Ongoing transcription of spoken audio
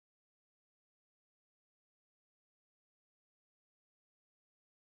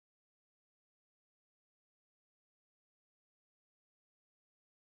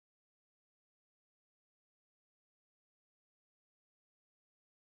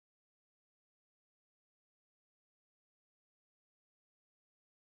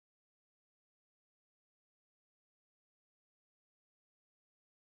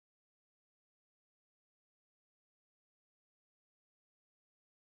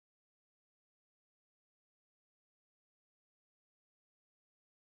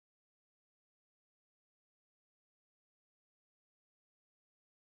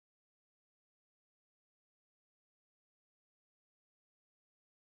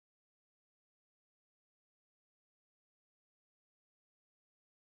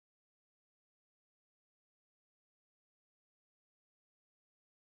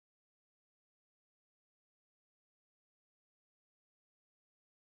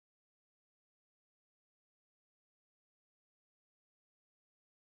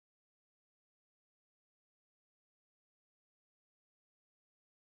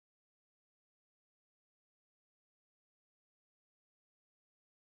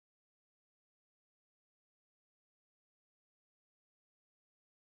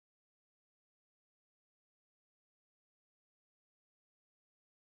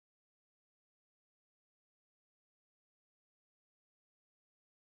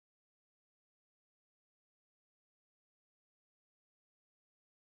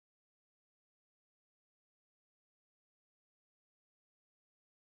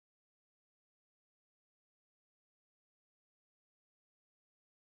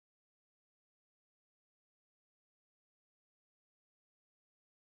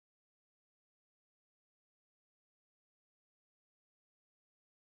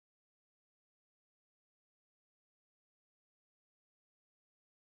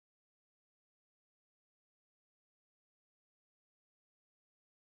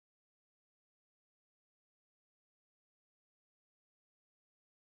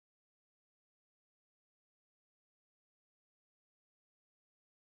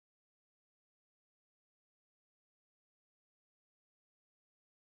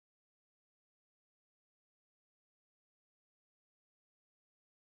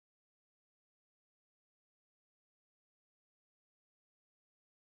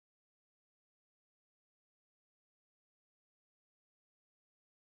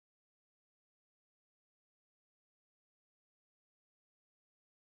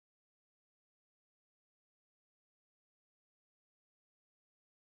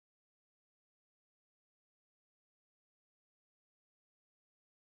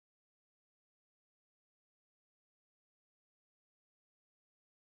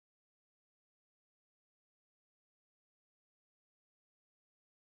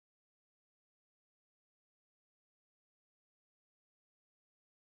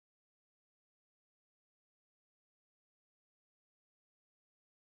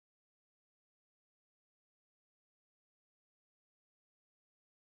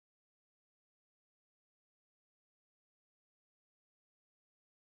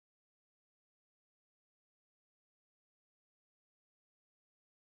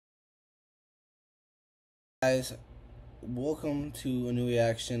Guys, welcome to a new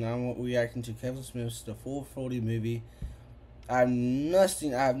reaction. I'm reacting to Kevin Smith's The Full 40 movie. I have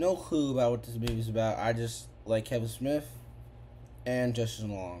no clue about what this movie is about. I just like Kevin Smith and Justin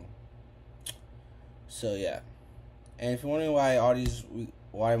Long. So yeah. And if you're wondering why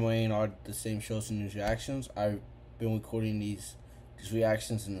I'm wearing all the same shows and these reactions, I've been recording these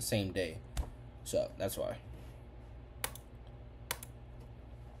reactions in the same day. So that's why.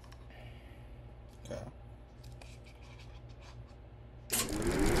 Okay.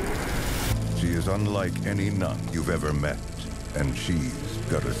 She is unlike any nun you've ever met, and she's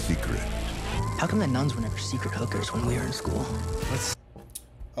got a secret. How come the nuns were never secret hookers when we were in school?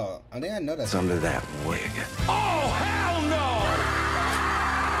 I think I know that. It's under that wig. Oh, hell no!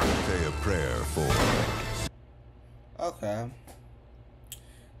 Say a prayer for... Okay.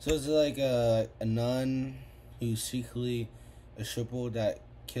 So is it like a nun who's secretly a stripper that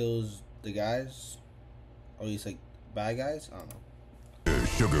kills the guys? Or he's like bad guys? I don't know.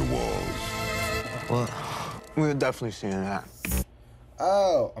 Sugar walls. What? We're definitely seeing that.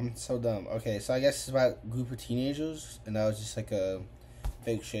 Oh, I'm so dumb. Okay, so I guess it's about a group of teenagers, and that was just like a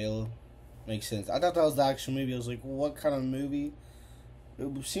fake trailer. Makes sense. I thought that was the actual movie. I was like, what kind of movie? It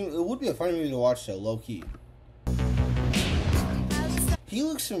would be a funny movie to watch, though, low key. He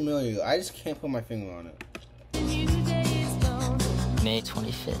looks familiar. I just can't put my finger on it. May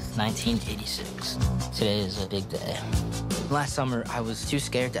 25th, 1986. Today is a big day. Last summer, I was too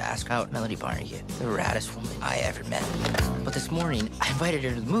scared to ask out Melody Barnegat, the raddest woman I ever met. But this morning, I invited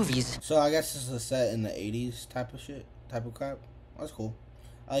her to the movies. So I guess this is a set in the 80s type of crap. That's cool.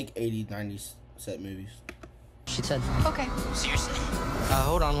 I like 80s, 90s set movies. She said, Okay. seriously?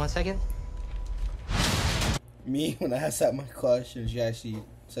 Hold on one second. Me, when I asked that my question, she actually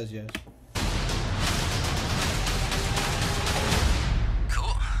says yes.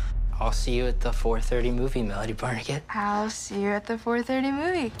 Cool. I'll see you at the 4:30 movie, Melody Barnegat. I'll see you at the 4:30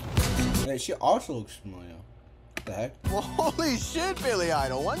 movie. Wait, she also looks familiar. What the heck? Well, holy shit, Billy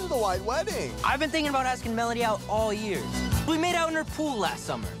Idol. When's the white wedding? I've been thinking about asking Melody out all year. We made out in her pool last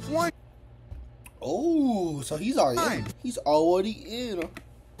summer. What? Oh, so he's already in. He's already in.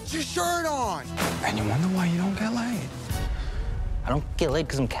 Put your shirt on. And you wonder why you don't get laid. I don't get laid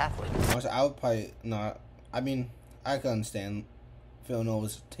because I'm Catholic. Honestly, I would probably not. I mean, I can understand. Feeling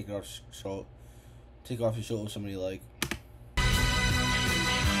always take off your shirt with somebody like.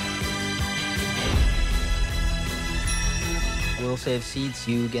 We'll save seats,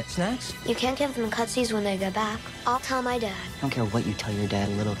 you get snacks. You can't give them cutsies when they get back. I'll tell my dad. I don't care what you tell your dad,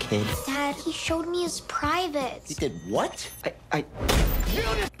 little kid. Dad, he showed me his privates. did what? I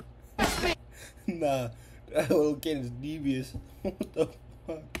Nah, that little kid is devious. What the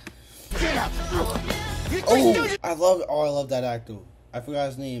fuck? I love that actor. I forgot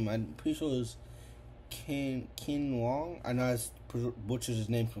his name. I'm pretty sure it was Ken Wong. I know I butchers his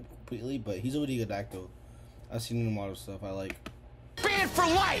name completely, but he's a really good actor. I've seen him in a lot of stuff I like. Banned for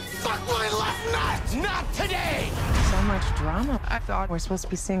life! Fuck my left nut! Not today! So much drama. I thought we're supposed to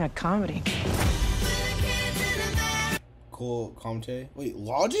be seeing a comedy. Cool commentary. Wait,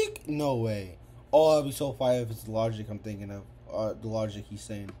 Logic? No way. Oh, I'd be so fired if it's Logic I'm thinking of. The Logic he's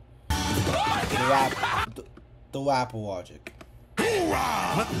saying. The rapper Logic.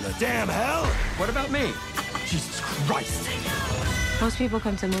 What in the damn hell? What about me? Jesus Christ! Most people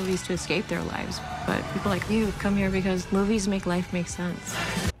come to movies to escape their lives, but people like you come here because movies make life make sense.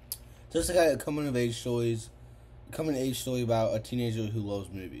 Just like a coming of age story about a teenager who loves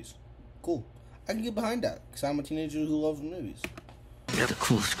movies. Cool. I can get behind that because I'm a teenager who loves movies. You're the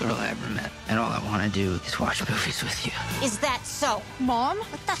coolest girl I ever met, and all I want to do is watch movies with you. Is that so? Mom?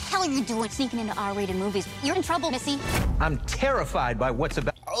 What the hell are you doing sneaking into R-rated movies? You're in trouble, Missy. I'm terrified by what's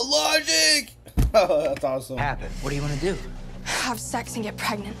about Oh, Logic! Oh, that's awesome. happen. What do you want to do? Have sex and get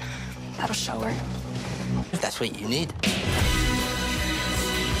pregnant. That'll show her. If that's what you need.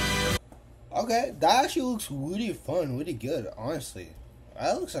 Okay, that actually looks really fun, really good, honestly.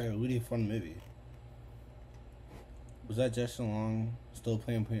 That looks like a really fun movie. Was that Justin Long still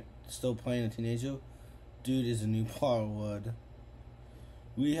playing a teenager? Dude is a new Paul Rudd.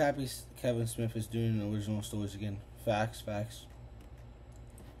 Really happy Kevin Smith is doing the original stories again. Facts.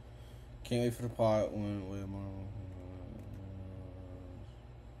 Can't wait for the part when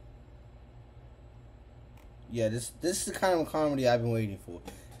yeah, this is the kind of comedy I've been waiting for.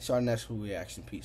 It's our next reaction piece.